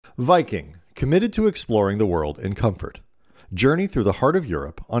Viking, committed to exploring the world in comfort. Journey through the heart of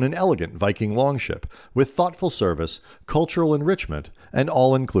Europe on an elegant Viking longship with thoughtful service, cultural enrichment, and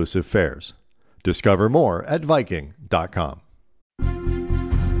all-inclusive fares. Discover more at Viking.com.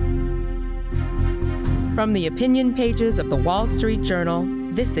 From the opinion pages of the Wall Street Journal,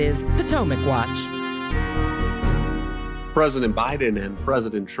 this is Potomac Watch. President Biden and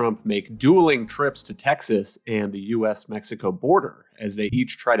President Trump make dueling trips to Texas and the U.S.-Mexico border as they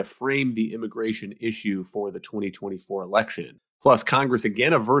each try to frame the immigration issue for the 2024 election. Plus, Congress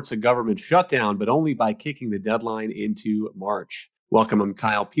again averts a government shutdown, but only by kicking the deadline into March. Welcome, I'm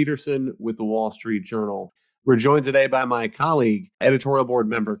Kyle Peterson with the Wall Street Journal. We're joined today by my colleague, editorial board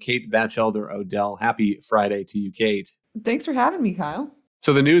member Kate Batchelder Odell. Happy Friday to you, Kate. Thanks for having me, Kyle.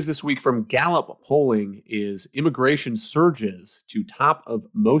 So the news this week from Gallup polling is immigration surges to top of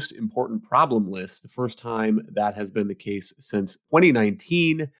most important problem list. The first time that has been the case since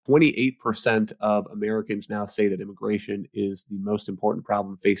 2019. 28% of Americans now say that immigration is the most important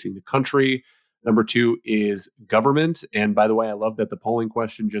problem facing the country. Number two is government. And by the way, I love that the polling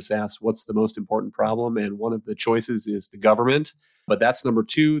question just asked, what's the most important problem? And one of the choices is the government. But that's number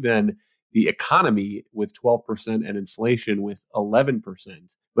two. Then the economy with 12% and inflation with 11%.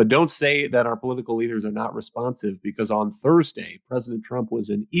 But don't say that our political leaders are not responsive, because on Thursday, President Trump was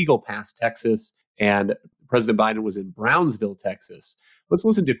in Eagle Pass, Texas, and President Biden was in Brownsville, Texas. Let's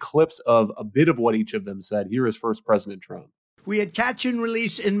listen to clips of a bit of what each of them said. Here is first President Trump. We had catch and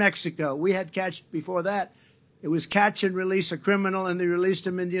release in Mexico. We had catch before that. It was catch and release a criminal, and they released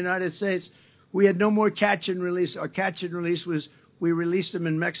him in the United States. We had no more catch and release. Our catch and release was we released him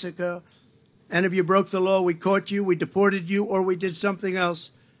in Mexico. And if you broke the law, we caught you, we deported you, or we did something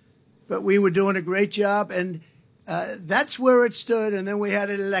else. But we were doing a great job, and that's where it stood. And then we had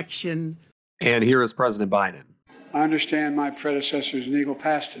an election. And here is President Biden. I understand my predecessors in Eagle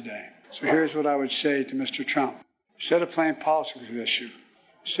Pass today. So here's what I would say to Mr. Trump. Instead of playing politics with this issue,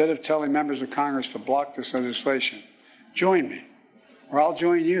 instead of telling members of Congress to block this legislation, join me, or I'll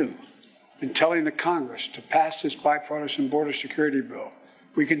join you in telling the Congress to pass this bipartisan border security bill.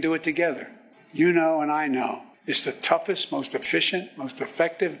 We can do it together. You know and I know it's the toughest, most efficient, most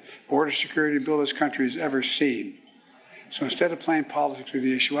effective border security bill this country has ever seen. So instead of playing politics with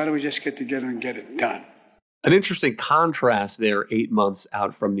the issue, why don't we just get together and get it done? An interesting contrast there, 8 months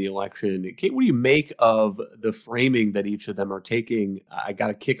out from the election. Kate, what do you make of the framing that each of them are taking? I got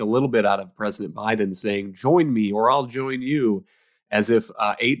a kick a little bit out of President Biden saying, join me or I'll join you, as if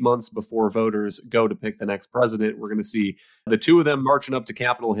 8 months before voters go to pick the next president, we're going to see the two of them marching up to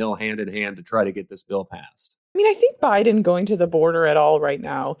Capitol Hill hand in hand to try to get this bill passed. I mean, I think Biden going to the border at all right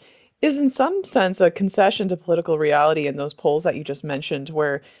now is in some sense a concession to political reality in those polls that you just mentioned,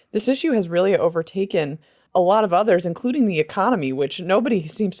 where this issue has really overtaken a lot of others, including the economy, which nobody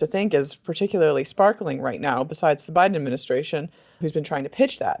seems to think is particularly sparkling right now, besides the Biden administration, who's been trying to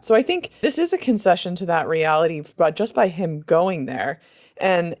pitch that. So I think this is a concession to that reality, but just by him going there.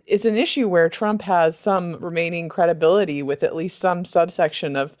 And it's an issue where Trump has some remaining credibility with at least some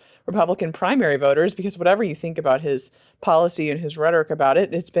subsection of Republican primary voters, because whatever you think about his policy and his rhetoric about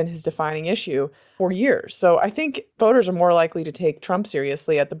it, it's been his defining issue for years. So I think voters are more likely to take Trump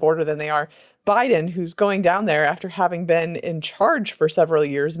seriously at the border than they are Biden, who's going down there after having been in charge for several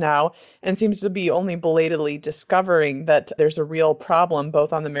years now and seems to be only belatedly discovering that there's a real problem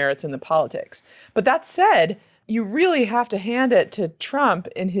both on the merits and the politics. But that said, you really have to hand it to Trump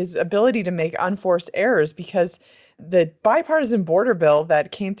in his ability to make unforced errors, because the bipartisan border bill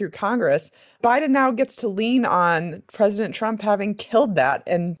that came through Congress, Biden now gets to lean on President Trump having killed that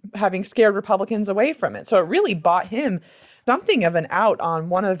and having scared Republicans away from it. So it really bought him something of an out on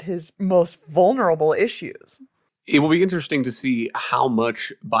one of his most vulnerable issues. It will be interesting to see how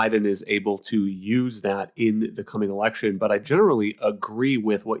much Biden is able to use that in the coming election. But I generally agree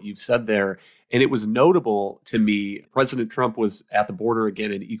with what you've said there. And it was notable to me, President Trump was at the border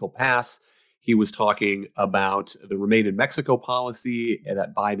again in Eagle Pass. He was talking about the Remain in Mexico policy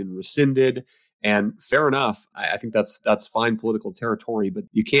that Biden rescinded. And fair enough, I think that's fine political territory, but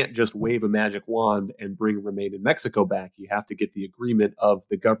you can't just wave a magic wand and bring Remain in Mexico back. You have to get the agreement of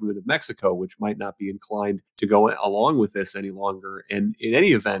the government of Mexico, which might not be inclined to go along with this any longer. And in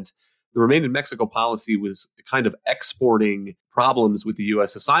any event, the Remain in Mexico policy was kind of exporting problems with the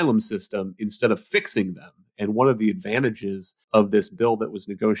U.S. asylum system instead of fixing them. And one of the advantages of this bill that was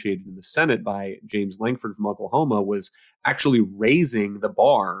negotiated in the Senate by James Lankford from Oklahoma was actually raising the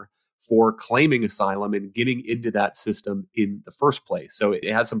bar for claiming asylum and getting into that system in the first place. So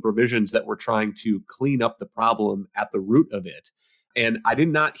it had some provisions that were trying to clean up the problem at the root of it. And I did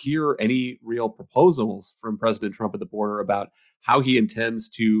not hear any real proposals from President Trump at the border about how he intends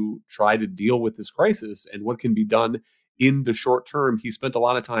to try to deal with this crisis and what can be done in the short term. He spent a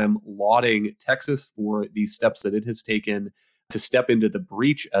lot of time lauding Texas for the steps that it has taken to step into the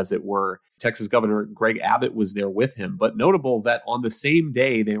breach, as it were. Texas Governor Greg Abbott was there with him. But notable that on the same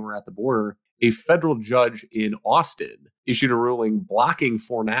day they were at the border, a federal judge in Austin issued a ruling blocking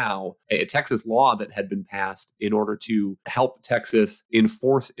for now a Texas law that had been passed in order to help Texas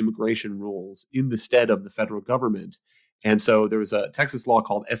enforce immigration rules in the stead of the federal government. And so there was a Texas law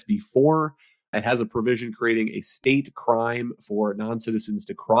called SB 4. It has a provision creating a state crime for non-citizens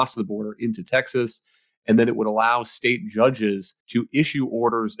to cross the border into Texas. And then it would allow state judges to issue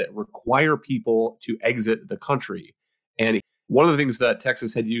orders that require people to exit the country. And one of the things that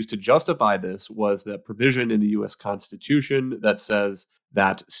Texas had used to justify this was the provision in the U.S. Constitution that says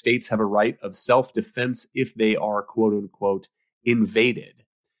that states have a right of self-defense if they are, quote unquote, invaded.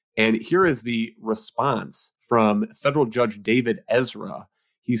 And here is the response from federal Judge David Ezra.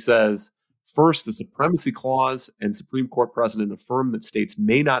 He says, first, the Supremacy Clause and Supreme Court precedent affirm that states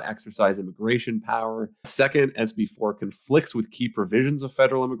may not exercise immigration power. Second, SB 4 conflicts with key provisions of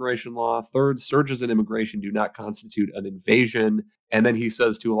federal immigration law. Third, surges in immigration do not constitute an invasion. And then he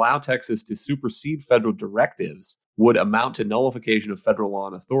says to allow Texas to supersede federal directives would amount to nullification of federal law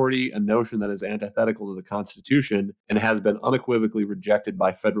and authority, a notion that is antithetical to the Constitution and has been unequivocally rejected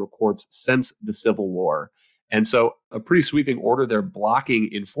by federal courts since the Civil War. And so a pretty sweeping order there blocking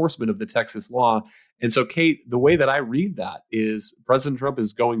enforcement of the Texas law. And so, Kate, the way that I read that is President Trump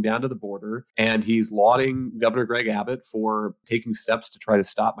is going down to the border and he's lauding Governor Greg Abbott for taking steps to try to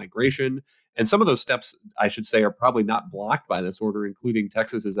stop migration. And some of those steps, I should say, are probably not blocked by this order, including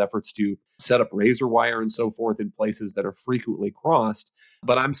Texas's efforts to set up razor wire and so forth in places that are frequently crossed.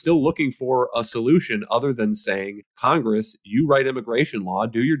 But I'm still looking for a solution other than saying, Congress, you write immigration law,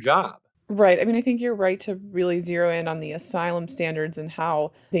 do your job. Right. I mean, I think you're right to really zero in on the asylum standards and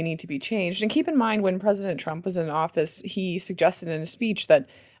how they need to be changed. And keep in mind, when President Trump was in office, he suggested in a speech that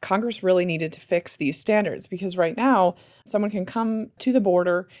Congress really needed to fix these standards because right now, someone can come to the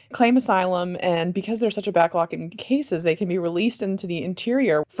border, claim asylum, and because there's such a backlog in cases, they can be released into the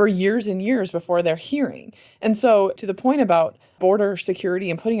interior for years and years before their hearing. And so, to the point about border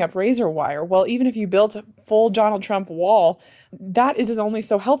security and putting up razor wire, well, even if you built a full Donald Trump wall, that is only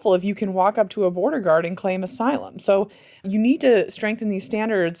so helpful if you can walk up to a border guard and claim asylum. So you need to strengthen these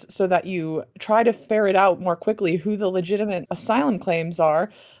standards so that you try to ferret out more quickly who the legitimate asylum claims are.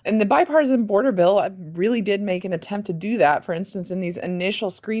 And the bipartisan border bill really did make an attempt to do that. For instance, in these initial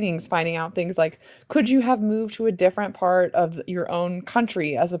screenings, finding out things like, could you have moved to a different part of your own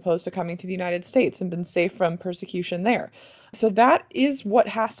country as opposed to coming to the United States and been safe from persecution there? So that is what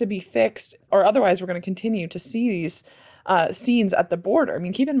has to be fixed, or otherwise we're going to continue to see these scenes at the border. I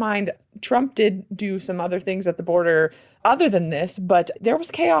mean, keep in mind, Trump did do some other things at the border other than this, but there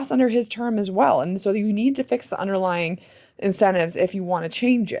was chaos under his term as well. And so you need to fix the underlying incentives if you want to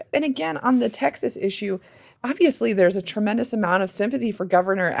change it. And again, on the Texas issue, obviously there's a tremendous amount of sympathy for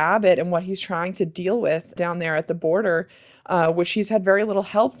Governor Abbott and what he's trying to deal with down there at the border, which he's had very little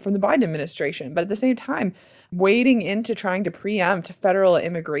help from the Biden administration. But at the same time, wading into trying to preempt federal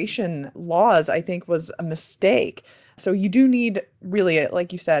immigration laws, I think, was a mistake. So you do need really,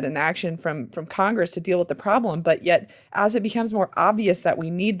 like you said, an action from Congress to deal with the problem. But yet, as it becomes more obvious that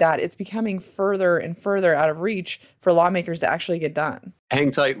we need that, it's becoming further and further out of reach for lawmakers to actually get done. Hang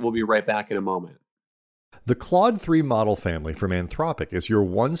tight. We'll be right back in a moment. The Claude 3 model family from Anthropic is your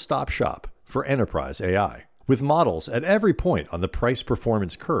one-stop shop for enterprise AI. With models at every point on the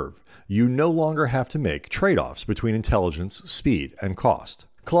price-performance curve, you no longer have to make trade-offs between intelligence, speed, and cost.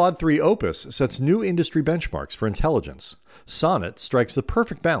 Claude 3 Opus sets new industry benchmarks for intelligence. Sonnet strikes the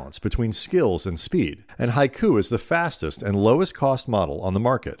perfect balance between skills and speed, and Haiku is the fastest and lowest cost model on the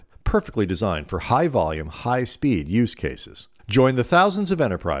market, perfectly designed for high-volume, high-speed use cases. Join the thousands of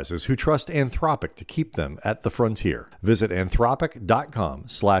enterprises who trust Anthropic to keep them at the frontier. Visit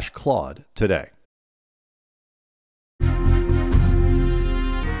anthropic.com/Claude today.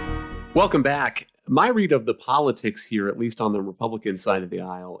 Welcome back. My read of the politics here, at least on the Republican side of the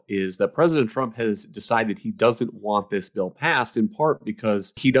aisle, is that President Trump has decided he doesn't want this bill passed, in part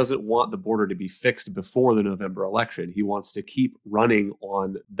because he doesn't want the border to be fixed before the November election. He wants to keep running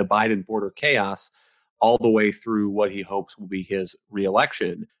on the Biden border chaos all the way through what he hopes will be his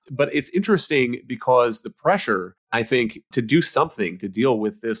reelection. But it's interesting because the pressure, I think, to do something to deal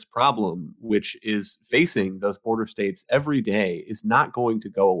with this problem, which is facing those border states every day, is not going to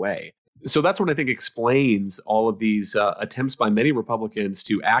go away. So that's what I think explains all of these attempts by many Republicans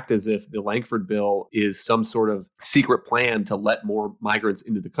to act as if the Langford bill is some sort of secret plan to let more migrants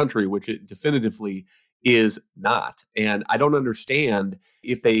into the country, which it definitively is not. And I don't understand,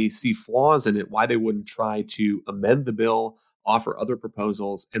 if they see flaws in it, why they wouldn't try to amend the bill, offer other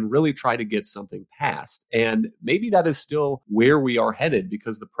proposals, and really try to get something passed. And maybe that is still where we are headed,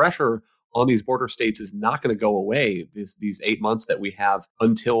 because the pressure on these border states is not going to go away these 8 months that we have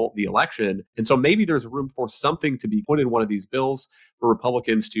until the election. And so maybe there's room for something to be put in one of these bills, for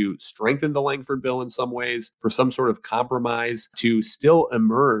Republicans to strengthen the Langford bill in some ways, for some sort of compromise to still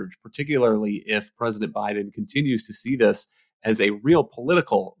emerge, particularly if President Biden continues to see this as a real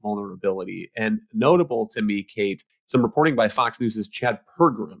political vulnerability. And notable to me, Kate, some reporting by Fox News' Chad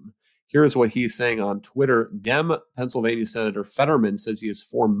Pergram. Here's what he's saying on Twitter. Dem Pennsylvania Senator Fetterman says he is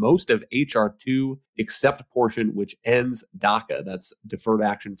for most of H.R. 2 except portion which ends DACA. That's deferred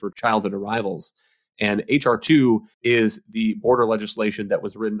action for childhood arrivals. And H.R. 2 is the border legislation that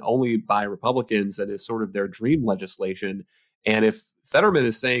was written only by Republicans and is sort of their dream legislation. And if Fetterman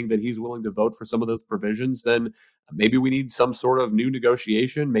is saying that he's willing to vote for some of those provisions, then maybe we need some sort of new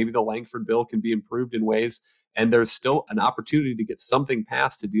negotiation. Maybe the Langford bill can be improved in ways, and there's still an opportunity to get something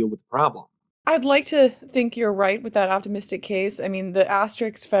passed to deal with the problem. I'd like to think you're right with that optimistic case. I mean, the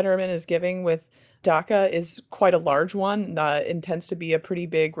asterisk Fetterman is giving with DACA is quite a large one. It tends to be a pretty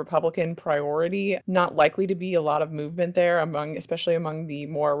big Republican priority. Not likely to be a lot of movement there, especially among the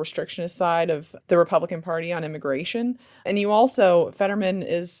more restrictionist side of the Republican Party on immigration. And Fetterman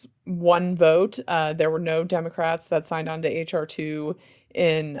is one vote. There were no Democrats that signed on to H.R. 2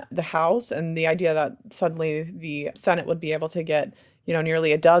 in the House, and the idea that suddenly the Senate would be able to get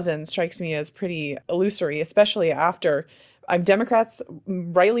nearly a dozen strikes me as pretty illusory, especially after Democrats,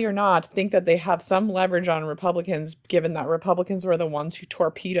 rightly or not, think that they have some leverage on Republicans, given that Republicans were the ones who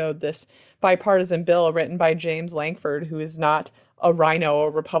torpedoed this bipartisan bill written by James Langford, who is not a rhino, a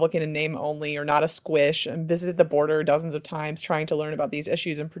Republican in name only, or not a squish, and visited the border dozens of times trying to learn about these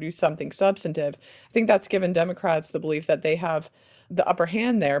issues and produce something substantive. I think that's given Democrats the belief that they have the upper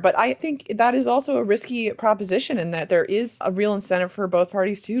hand there. But I think that is also a risky proposition, in that there is a real incentive for both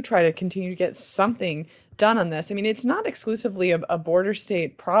parties to try to continue to get something done on this. I mean, it's not exclusively a border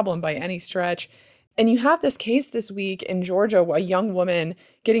state problem by any stretch. And you have this case this week in Georgia, a young woman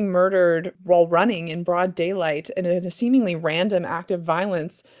getting murdered while running in broad daylight in a seemingly random act of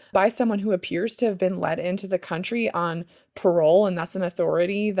violence by someone who appears to have been let into the country on parole. And that's an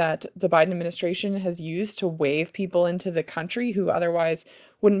authority that the Biden administration has used to waive people into the country who otherwise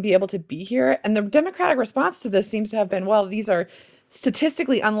wouldn't be able to be here. And the Democratic response to this seems to have been, well, these are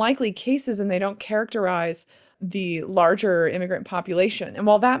statistically unlikely cases and they don't characterize the larger immigrant population. And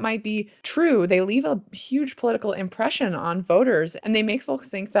while that might be true, they leave a huge political impression on voters, and they make folks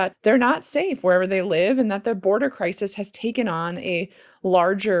think that they're not safe wherever they live, and that the border crisis has taken on a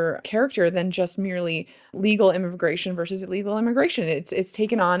larger character than just merely legal immigration versus illegal immigration. It's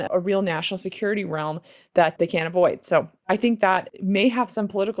taken on a real national security realm that they can't avoid. So I think that may have some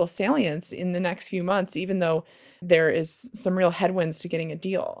political salience in the next few months, even though there is some real headwinds to getting a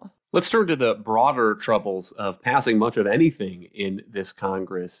deal. Let's turn to the broader troubles of passing much of anything in this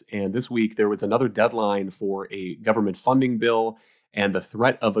Congress. And this week, there was another deadline for a government funding bill and the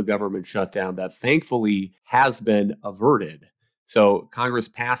threat of a government shutdown that thankfully has been averted. So Congress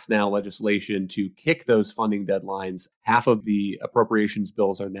passed now legislation to kick those funding deadlines. Half of the appropriations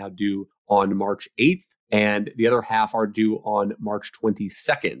bills are now due on March 8th, and the other half are due on March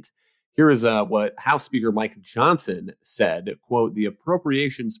 22nd. Here is what House Speaker Mike Johnson said, quote, "The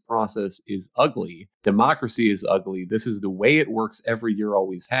appropriations process is ugly. Democracy is ugly. This is the way it works every year,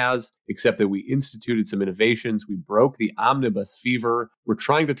 always has, except that we instituted some innovations. We broke the omnibus fever. We're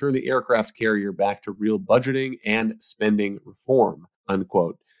trying to turn the aircraft carrier back to real budgeting and spending reform,"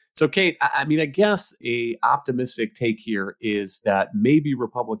 unquote. So, Kate, I mean, I guess a optimistic take here is that maybe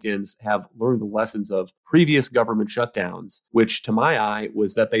Republicans have learned the lessons of previous government shutdowns, which to my eye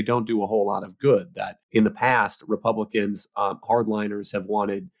was that they don't do a whole lot of good. That in the past, Republicans, hardliners have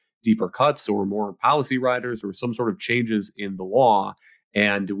wanted deeper cuts or more policy riders or some sort of changes in the law.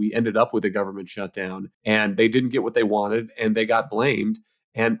 And we ended up with a government shutdown, and they didn't get what they wanted, and they got blamed.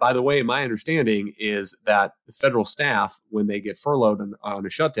 And by the way, my understanding is that the federal staff, when they get furloughed on a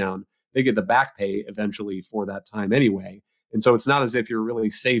shutdown, they get the back pay eventually for that time anyway. And so it's not as if you're really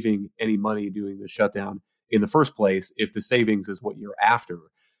saving any money doing the shutdown in the first place, if the savings is what you're after.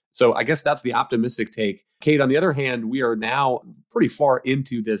 So I guess that's the optimistic take. Kate, on the other hand, we are now pretty far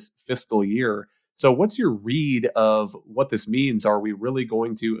into this fiscal year. So what's your read of what this means? Are we really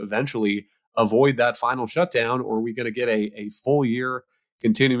going to eventually avoid that final shutdown, or are we going to get a full year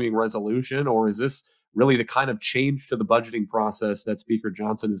continuing resolution, or is this really the kind of change to the budgeting process that Speaker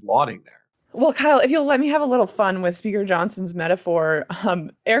Johnson is lauding there? Well, Kyle, if you'll let me have a little fun with Speaker Johnson's metaphor,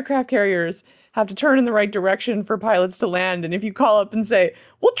 aircraft carriers have to turn in the right direction for pilots to land. And if you call up and say,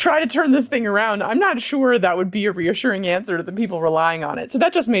 we'll try to turn this thing around, I'm not sure that would be a reassuring answer to the people relying on it. So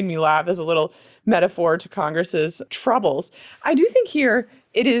that just made me laugh as a little metaphor to Congress's troubles. I do think here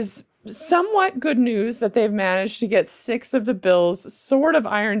it is somewhat good news that they've managed to get 6 of the bills sort of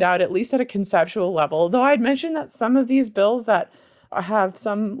ironed out, at least at a conceptual level. Though I'd mentioned that some of these bills that have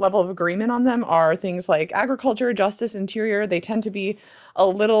some level of agreement on them are things like agriculture, justice, interior. They tend to be a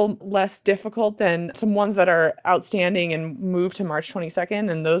little less difficult than some ones that are outstanding and moved to March 22nd.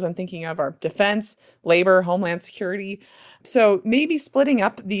 And those I'm thinking of are defense, labor, homeland security. So maybe splitting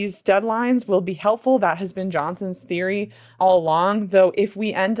up these deadlines will be helpful. That has been Johnson's theory all along. Though if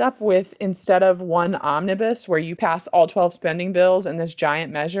we end up with, instead of one omnibus where you pass all 12 spending bills in this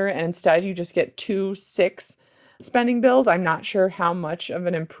giant measure, and instead you just get 2 6 spending bills, I'm not sure how much of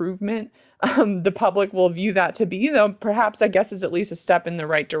an improvement the public will view that to be, though perhaps I guess is at least a step in the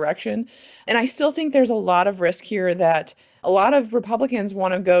right direction. And I still think there's a lot of risk here that a lot of Republicans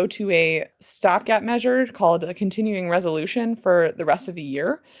want to go to a stopgap measure called a continuing resolution for the rest of the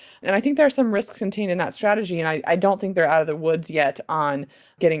year. And I think there are some risks contained in that strategy. And I don't think they're out of the woods yet on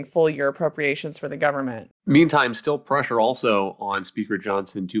getting full year appropriations for the government. Meantime, still pressure also on Speaker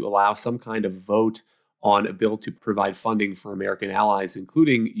Johnson to allow some kind of vote on a bill to provide funding for American allies,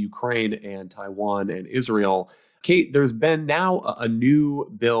 including Ukraine and Taiwan and Israel. Kate, there's been now a new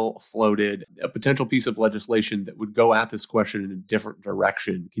bill floated, a potential piece of legislation that would go at this question in a different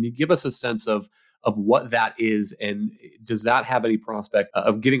direction. Can you give us a sense of what that is, and does that have any prospect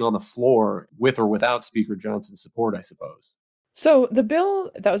of getting on the floor with or without Speaker Johnson's support, I suppose? So the bill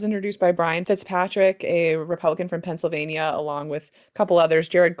that was introduced by Brian Fitzpatrick, a Republican from Pennsylvania, along with a couple others,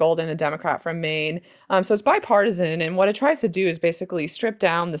 Jared Golden, a Democrat from Maine. So it's bipartisan. And what it tries to do is basically strip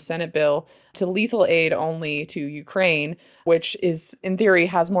down the Senate bill to lethal aid only to Ukraine, which is, in theory,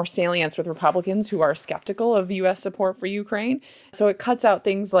 has more salience with Republicans who are skeptical of U.S. support for Ukraine. So it cuts out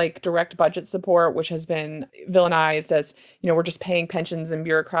things like direct budget support, which has been villainized as, we're just paying pensions and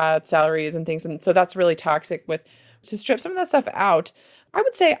bureaucrats' salaries and things. And so that's really toxic. To strip some of that stuff out, I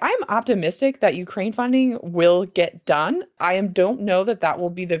would say I'm optimistic that Ukraine funding will get done. I don't know that will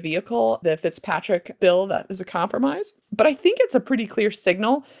be the vehicle, the Fitzpatrick bill that is a compromise, but I think it's a pretty clear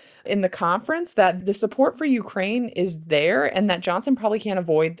signal in the conference that the support for Ukraine is there and that Johnson probably can't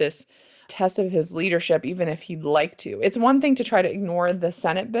avoid this test of his leadership, even if he'd like to. It's one thing to try to ignore the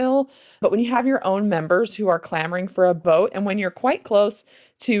Senate bill, but when you have your own members who are clamoring for a vote, and when you're quite close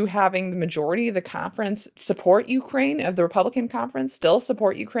to having the majority of the conference support Ukraine, of the Republican conference still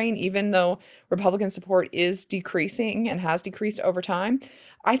support Ukraine, even though Republican support is decreasing and has decreased over time,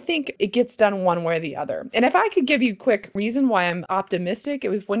 I think it gets done one way or the other. And if I could give you a quick reason why I'm optimistic, it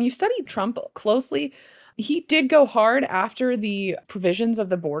was when you study Trump closely, he did go hard after the provisions of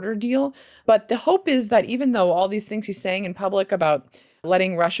the border deal. But the hope is that even though all these things he's saying in public about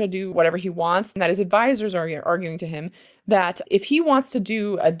letting Russia do whatever he wants, and that his advisors are arguing to him that if he wants to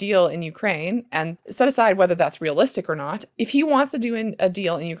do a deal in Ukraine, and set aside whether that's realistic or not, if he wants to do a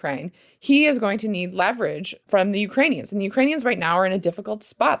deal in Ukraine, he is going to need leverage from the Ukrainians. And the Ukrainians right now are in a difficult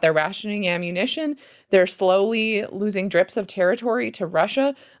spot. They're rationing ammunition. They're slowly losing drips of territory to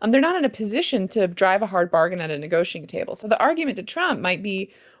Russia. They're not in a position to drive a hard bargain at a negotiating table. So the argument to Trump might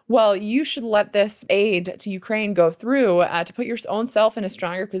be, well, you should let this aid to Ukraine go through to put your own self in a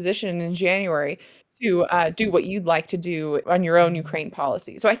stronger position in January to do what you'd like to do on your own Ukraine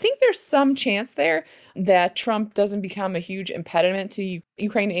policy. So I think there's some chance there that Trump doesn't become a huge impediment to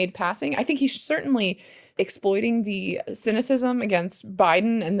Ukraine aid passing. I think he's certainly exploiting the cynicism against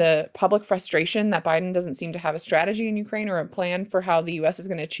Biden and the public frustration that Biden doesn't seem to have a strategy in Ukraine or a plan for how the U.S. is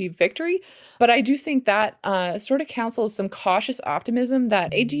going to achieve victory. But I do think that sort of counsels some cautious optimism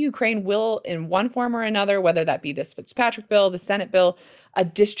that aid to Ukraine will, in one form or another, whether that be this Fitzpatrick bill, the Senate bill, a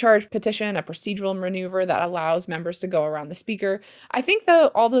discharge petition, a procedural maneuver that allows members to go around the speaker. I think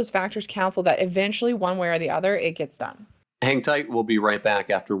that all those factors counsel that eventually, one way or the other, it gets done. Hang tight. We'll be right back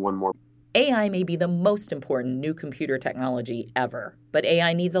after one more. AI may be the most important new computer technology ever, but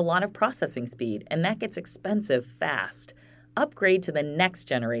AI needs a lot of processing speed, and that gets expensive fast. Upgrade to the next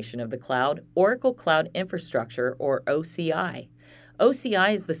generation of the cloud, Oracle Cloud Infrastructure, or OCI.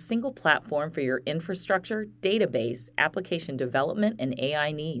 OCI is the single platform for your infrastructure, database, application development, and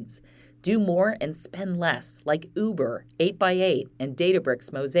AI needs. Do more and spend less, like Uber, 8x8, and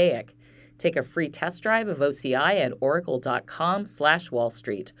Databricks Mosaic. Take a free test drive of OCI at oracle.com/Wall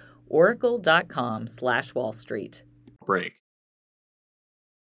Street. Oracle.com/Wall Street. Break.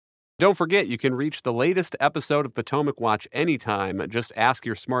 Don't forget, you can reach the latest episode of Potomac Watch anytime. Just ask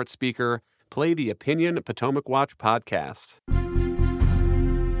your smart speaker, play the Opinion Potomac Watch podcast.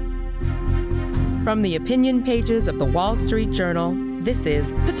 From the opinion pages of the Wall Street Journal, this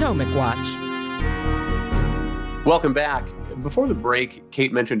is Potomac Watch. Welcome back. Before the break,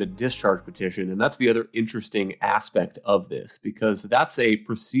 Kate mentioned a discharge petition, and that's the other interesting aspect of this, because that's a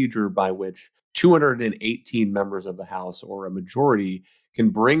procedure by which 218 members of the House, or a majority, can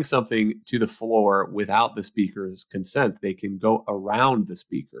bring something to the floor without the Speaker's consent. They can go around the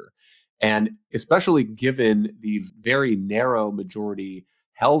Speaker. And especially given the very narrow majority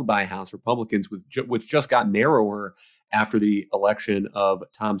held by House Republicans, which just got narrower after the election of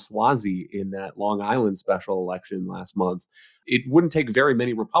Tom Suozzi in that Long Island special election last month, it wouldn't take very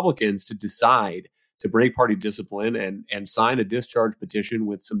many Republicans to decide to break party discipline and sign a discharge petition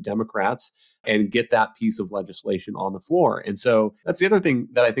with some Democrats and get that piece of legislation on the floor. And so that's the other thing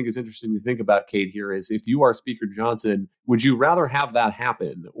that I think is interesting to think about, Kate, here is if you are Speaker Johnson, would you rather have that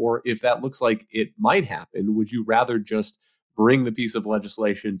happen? Or if that looks like it might happen, would you rather just bring the piece of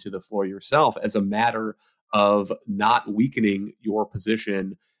legislation to the floor yourself as a matter of not weakening your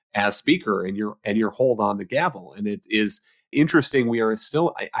position as Speaker and your hold on the gavel? And it is interesting. We are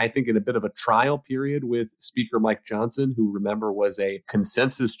still, I think, in a bit of a trial period with Speaker Mike Johnson, who, remember, was a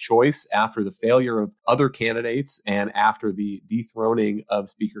consensus choice after the failure of other candidates and after the dethroning of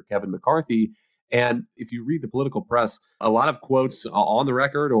Speaker Kevin McCarthy. And if you read the political press, a lot of quotes on the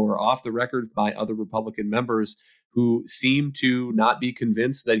record or off the record by other Republican members who seem to not be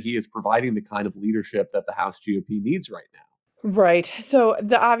convinced that he is providing the kind of leadership that the House GOP needs right now. Right. So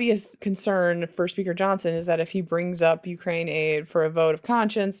the obvious concern for Speaker Johnson is that if he brings up Ukraine aid for a vote of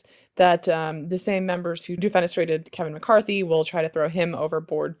conscience, that the same members who defenestrated Kevin McCarthy will try to throw him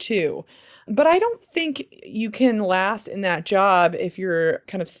overboard too. But I don't think you can last in that job if you're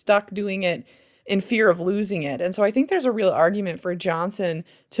kind of stuck doing it in fear of losing it. And so I think there's a real argument for Johnson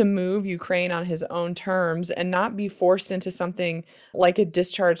to move Ukraine on his own terms and not be forced into something like a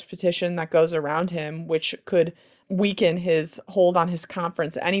discharge petition that goes around him, which could weaken his hold on his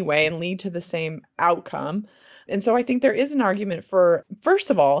conference anyway and lead to the same outcome. And so I think there is an argument for, first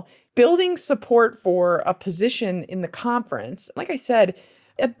of all, building support for a position in the conference. Like I said,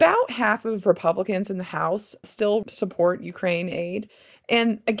 about half of Republicans in the House still support Ukraine aid.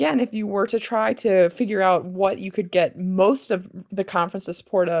 And again, if you were to try to figure out what you could get most of the conference to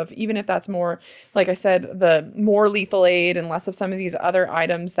support of, even if that's more, like I said, the more lethal aid and less of some of these other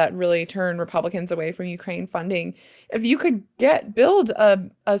items that really turn Republicans away from Ukraine funding, if you could build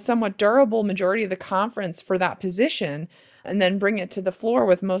a somewhat durable majority of the conference for that position, and then bring it to the floor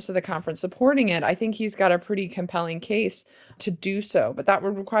with most of the conference supporting it, I think he's got a pretty compelling case to do so. But that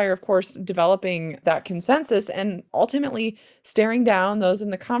would require, of course, developing that consensus and ultimately staring down those in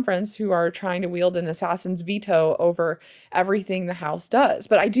the conference who are trying to wield an assassin's veto over everything the House does.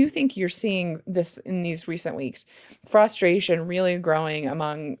 But I do think you're seeing this in these recent weeks, frustration really growing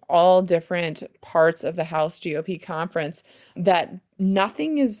among all different parts of the House GOP conference that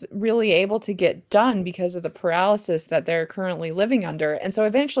nothing is really able to get done because of the paralysis that they're currently living under. And so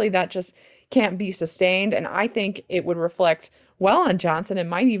eventually that just can't be sustained. And I think it would reflect well on Johnson. It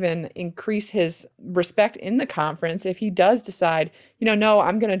might even increase his respect in the conference if he does decide, no,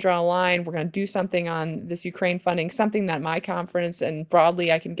 I'm going to draw a line. We're going to do something on this Ukraine funding, something that my conference and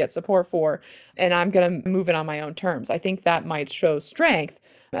broadly I can get support for, and I'm going to move it on my own terms. I think that might show strength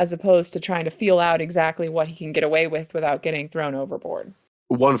as opposed to trying to feel out exactly what he can get away with without getting thrown overboard.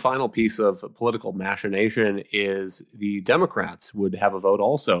 One final piece of political machination is the Democrats would have a vote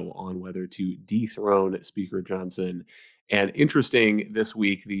also on whether to dethrone Speaker Johnson. And interesting, this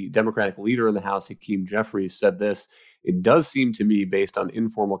week, the Democratic leader in the House, Hakeem Jeffries, said this: "It does seem to me, based on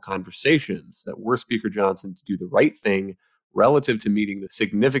informal conversations, that were Speaker Johnson to do the right thing relative to meeting the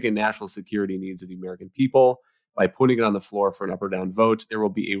significant national security needs of the American people, by putting it on the floor for an up or down vote, there will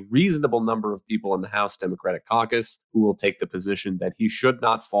be a reasonable number of people in the House Democratic caucus who will take the position that he should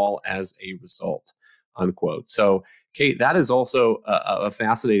not fall as a result," unquote. So, Kate, that is also a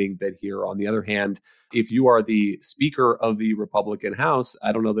fascinating bit here. On the other hand, if you are the Speaker of the Republican House,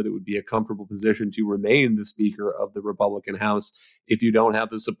 I don't know that it would be a comfortable position to remain the Speaker of the Republican House if you don't have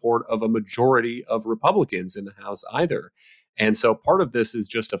the support of a majority of Republicans in the House either. And so part of this is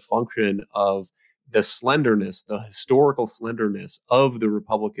just a function of the slenderness, the historical slenderness of the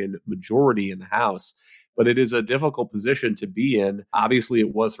Republican majority in the House. But it is a difficult position to be in. Obviously,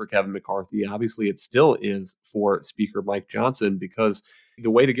 it was for Kevin McCarthy. Obviously, it still is for Speaker Mike Johnson, because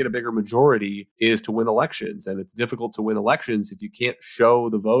the way to get a bigger majority is to win elections. And it's difficult to win elections if you can't show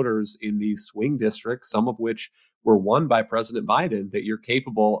the voters in these swing districts, some of which were won by President Biden, that you're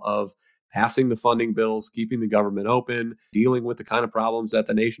capable of passing the funding bills, keeping the government open, dealing with the kind of problems that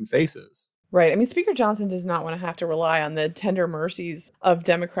the nation faces. Right. I mean, Speaker Johnson does not want to have to rely on the tender mercies of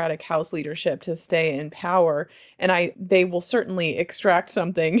Democratic House leadership to stay in power. And they will certainly extract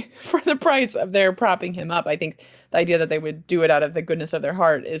something for the price of their propping him up. I think the idea that they would do it out of the goodness of their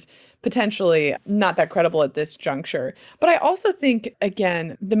heart is potentially not that credible at this juncture. But I also think,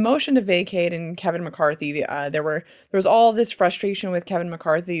 again, the motion to vacate and Kevin McCarthy, there was all this frustration with Kevin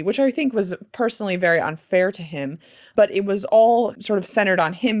McCarthy, which I think was personally very unfair to him. But it was all sort of centered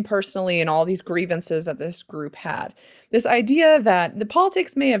on him personally and all these grievances that this group had. This idea that the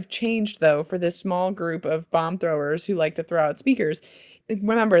politics may have changed, though, for this small group of bomb throwers who like to throw out speakers.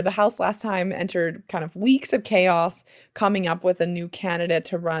 Remember, the House last time entered kind of weeks of chaos, coming up with a new candidate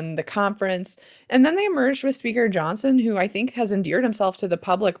to run the conference. And then they emerged with Speaker Johnson, who I think has endeared himself to the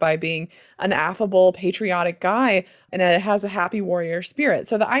public by being an affable, patriotic guy and has a happy warrior spirit.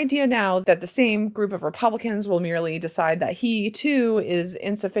 So the idea now that the same group of Republicans will merely decide that he, too, is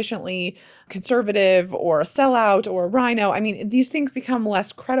insufficiently conservative or a sellout or a rhino, I mean, these things become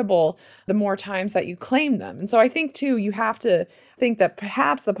less credible the more times that you claim them. And so I think, too, you have to think that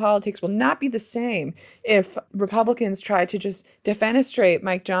perhaps the politics will not be the same if Republicans try to just defenestrate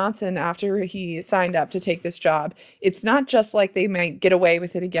Mike Johnson after he signed up to take this job. It's not just like they might get away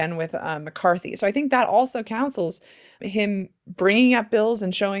with it again with McCarthy. So I think that also counsels him bringing up bills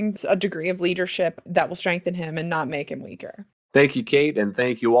and showing a degree of leadership that will strengthen him and not make him weaker. Thank you, Kate, and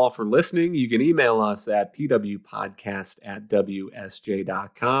thank you all for listening. You can email us at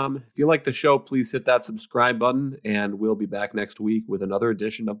pwpodcast@wsj.com. If you like the show, please hit that subscribe button, and we'll be back next week with another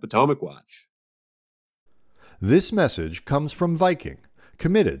edition of Potomac Watch. This message comes from Viking,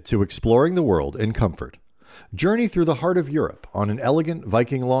 committed to exploring the world in comfort. Journey through the heart of Europe on an elegant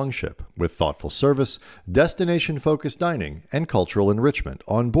Viking longship with thoughtful service, destination-focused dining, and cultural enrichment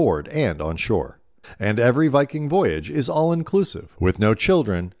on board and on shore. And every Viking voyage is all-inclusive, with no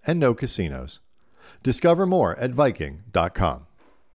children and no casinos. Discover more at Viking.com.